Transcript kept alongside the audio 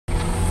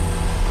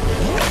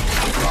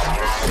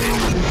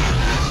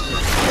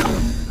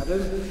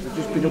I've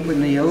just been up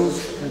in the hills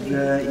with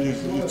your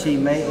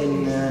teammate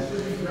in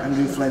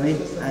Andrew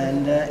Fleming,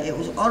 and it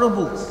was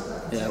horrible.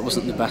 Yeah, it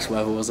wasn't the best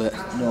weather, was it?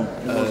 No,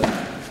 it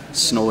wasn't.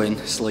 Snowing,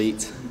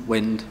 sleet,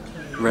 wind,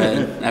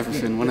 rain,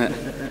 everything, wasn't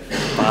it?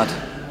 Bad.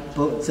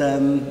 But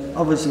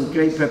obviously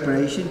great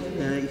preparation.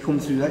 You come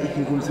through that, you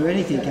can come through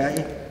anything, can't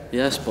you?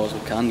 Yeah, I suppose we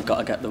can. You've got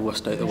to get the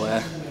worst out of the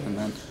way, and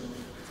then...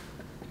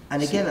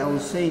 And again, I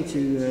was saying to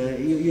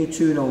you're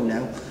 2-0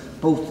 now,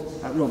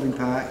 both at Robin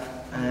Park,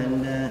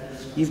 and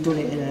you've done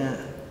it in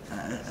a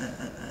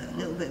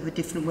little bit of a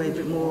different way, a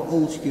bit more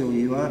old school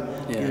you are.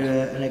 Yeah.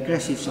 You're an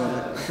aggressive sort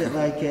of, a bit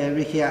like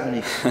Ricky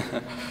Atterley.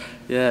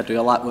 Yeah, I do.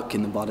 I like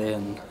working the body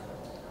and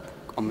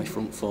on my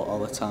front foot all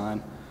the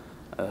time.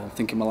 I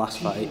think in my last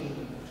fight,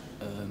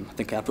 I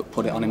think I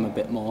put it on him a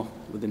bit more,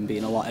 with him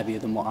being a lot heavier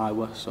than what I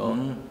was, so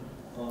I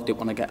didn't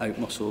want to get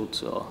out-muscled,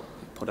 so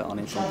I put it on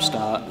him from the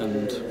start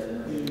and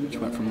just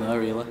went from there,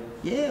 really.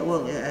 Yeah,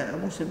 well, I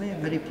must admit,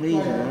 I'm very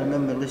pleased. I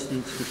remember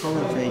listening to the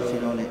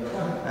commentating on it,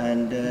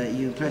 and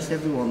you impressed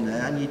everyone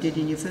there, and you did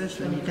in your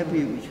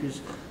debut, which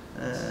was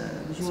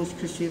yours,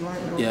 Christian Light?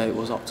 Yeah, it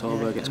was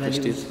October against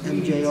Christian. It was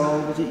MJ Hall,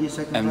 was it your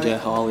second fight? MJ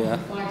Hall, yeah.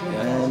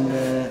 And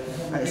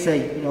like I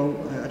say, you know,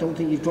 I don't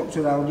think you've dropped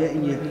around yet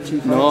in your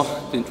 2 fights. No,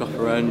 didn't drop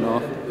around,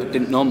 no. I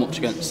didn't know much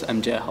against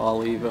MJ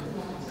Hall either.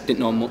 Didn't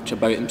know much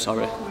about him,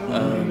 sorry.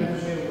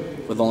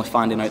 With only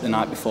finding out the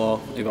night before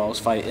who I was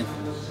fighting,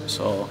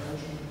 so...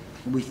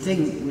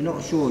 We're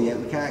not sure yet,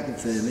 we can't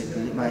confirm it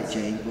because it might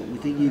change, but we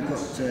think you've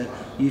got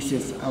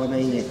Yusuf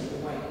Alamani,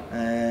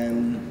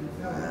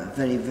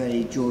 very,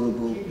 very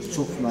durable,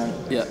 tough man,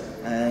 yeah.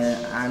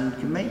 And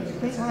can make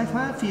life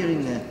hard for you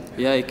in there.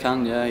 Yeah, he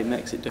can, yeah, he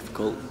makes it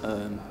difficult.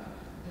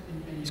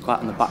 He's quite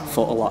on the back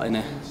foot a lot, isn't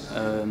he?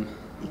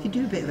 He can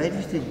do a bit of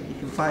everything. He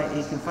can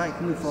fight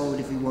coming forward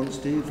if he wants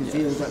to, if he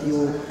feels that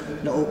you're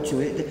not up to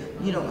it.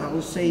 You know, I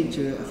was saying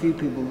to a few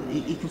people,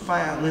 he can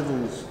fight at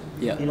levels.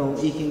 Yeah. You know,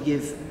 he can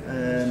give,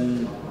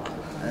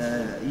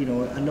 you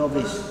know, a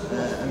novice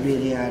a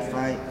really hard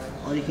fight,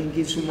 or he can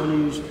give someone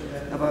who's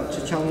about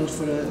to challenge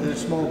for a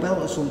small belt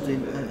or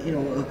something, you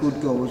know, a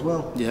good go as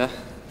well. Yeah.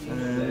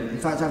 In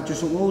fact, I've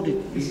just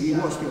uploaded. You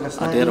watched it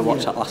last night. I did. I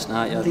watched that last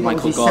night. Yeah, I think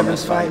Michael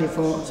Gomez fight. He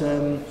fought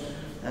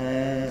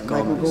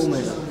Michael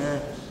Gomez.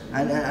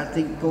 And I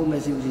think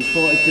Gomez, it was his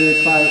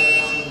 43rd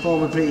fight,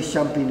 former British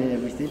champion and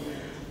everything.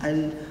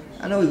 And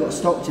I know he got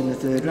stopped in the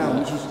 3rd round,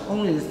 which is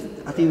only,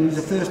 I think he was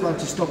the first man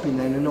to stop him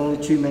then, and only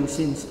 2 men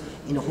since,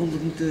 in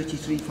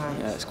 133 fights.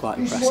 Yeah, it's quite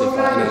impressive, isn't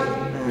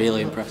it?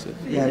 Really impressive.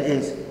 Yeah, it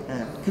is.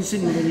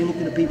 Considering when you look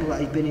at the people that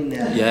he's been in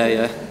there. Yeah,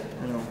 yeah.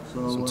 You know,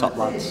 so some top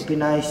lads. It'd be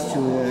nice to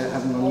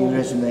have him on your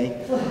resume.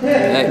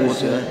 Yeah, it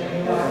would,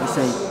 yeah. Like I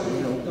say,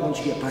 you know, once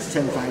you get past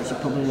 10 fights, you're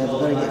probably never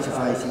going to get to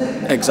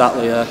fighting.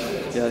 Exactly, yeah.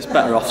 Yeah, it's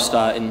better off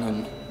starting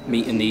and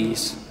meeting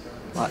these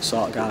like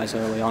sort of guys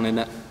early on,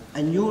 innit?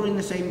 And you're in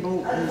the same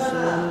boat as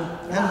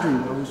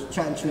Andrew. I was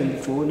chatting to him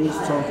before, and he's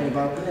talking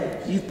about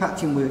you've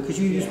packed in work because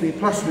you used to be a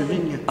plasterer,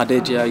 didn't you? I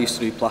did, yeah. I used to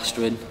do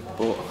plastering,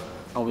 but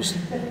I was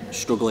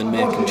struggling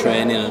making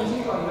training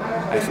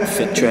and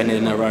fit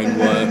training around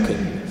work,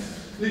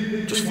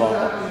 and just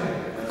thought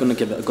I'm gonna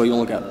give it a go. You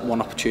only get one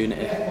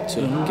opportunity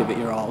to give it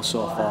your all,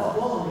 so I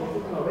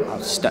thought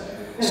I'd step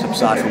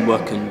aside from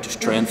work and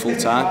just train full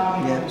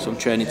time. Yeah. So I'm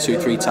training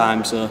 2-3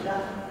 times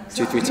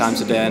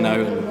a day now,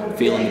 and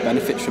feeling the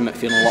benefits from it,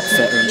 feeling a lot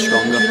fitter and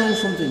stronger. You know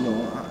something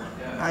though,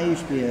 I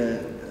used to be a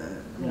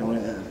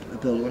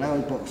builder when I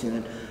was boxing,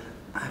 and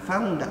I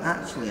found that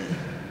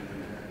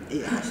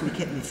it actually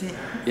kept me fit.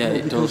 Yeah,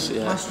 it does.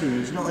 Yeah.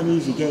 Plastering is not an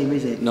easy game,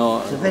 is it?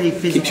 No. It's a very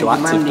physical,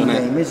 demanding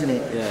game, isn't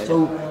it? Yeah,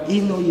 so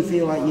even though you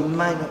feel like you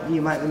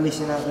might be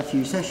missing out on a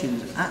few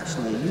sessions,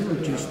 actually you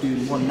were just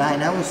doing one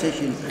 9-hour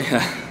session.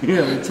 Yeah. You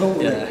know,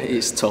 totally. Yeah,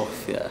 it's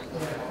tough. Yeah.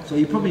 So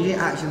you probably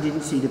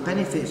didn't see the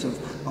benefits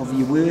of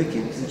your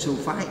working until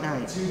fight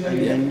night, and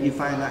then you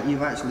find that you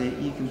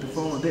can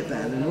perform a bit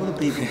better than other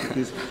people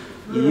because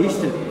you're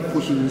used to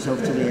pushing yourself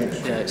to the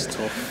edge. Yeah, it's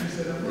tough.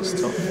 It's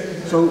tough.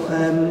 So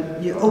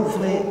you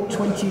hopefully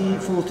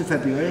 24th of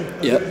February.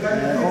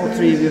 Yeah. All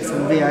 3 of you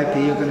from VIP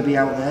are going to be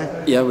out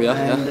there. Yeah, we are.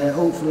 And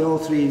hopefully all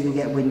 3 of you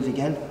get wins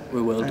again.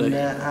 We will do.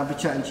 And I'll be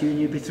chatting to you, and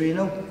you'll be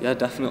 3-0. Yeah,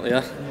 definitely.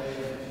 Yeah.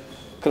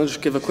 Can I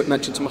just give a quick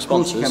mention to my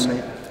sponsors? Of course you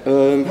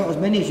can, mate. Not as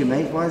many as you,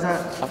 mate. Why is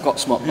that? I've got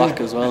Smart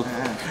back as well.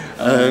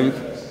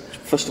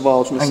 First of all, I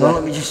was going to say... Hang on,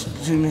 let me just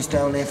zoom this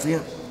down there for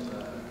you.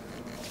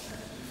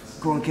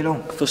 Go on,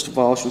 kiddo. First of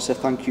all, I was going to say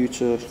thank you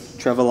to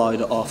Trevor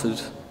Lloyd at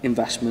Orford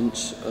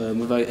Investments.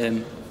 Without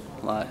him,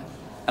 like,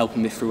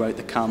 helping me throughout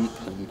the camp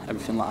and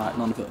everything like that,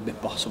 none of it would be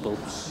possible.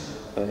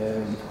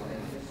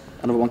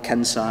 Another one,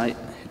 Ken Sight,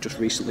 just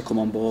recently come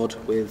on board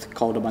with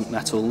Calderbank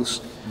Metals.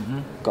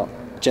 Got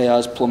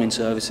JR's Plumbing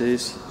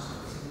Services,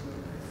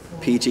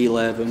 PG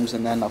Lathams,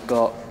 and then I've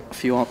got a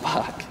few on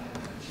back.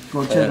 Go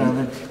on, turn around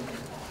then.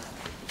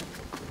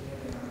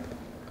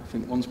 I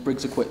think one's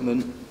Briggs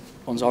Equipment,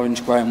 one's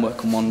Orange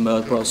Groundwork, and one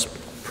Murbrow's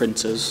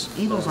Printers.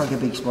 He looks like a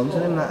big sponsor,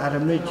 isn't that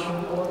Adam Ridge?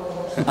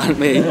 And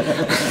me.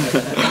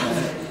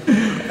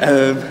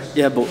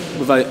 Yeah, but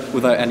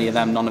without any of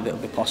them, none of it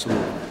would be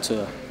possible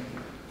to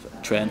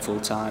train full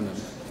time and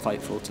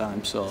fight full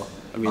time. So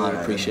I really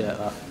appreciate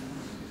that.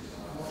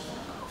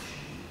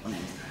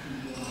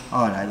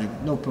 Alright then,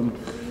 no problem.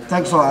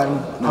 Thanks a lot,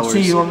 Adam. I'll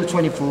see you on the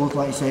 24th,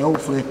 like you say.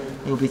 Hopefully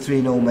it'll be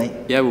 3-0, mate.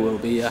 Yeah, we will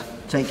be, yeah.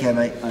 Take care,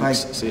 mate.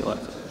 Thanks. Bye. See you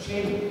later.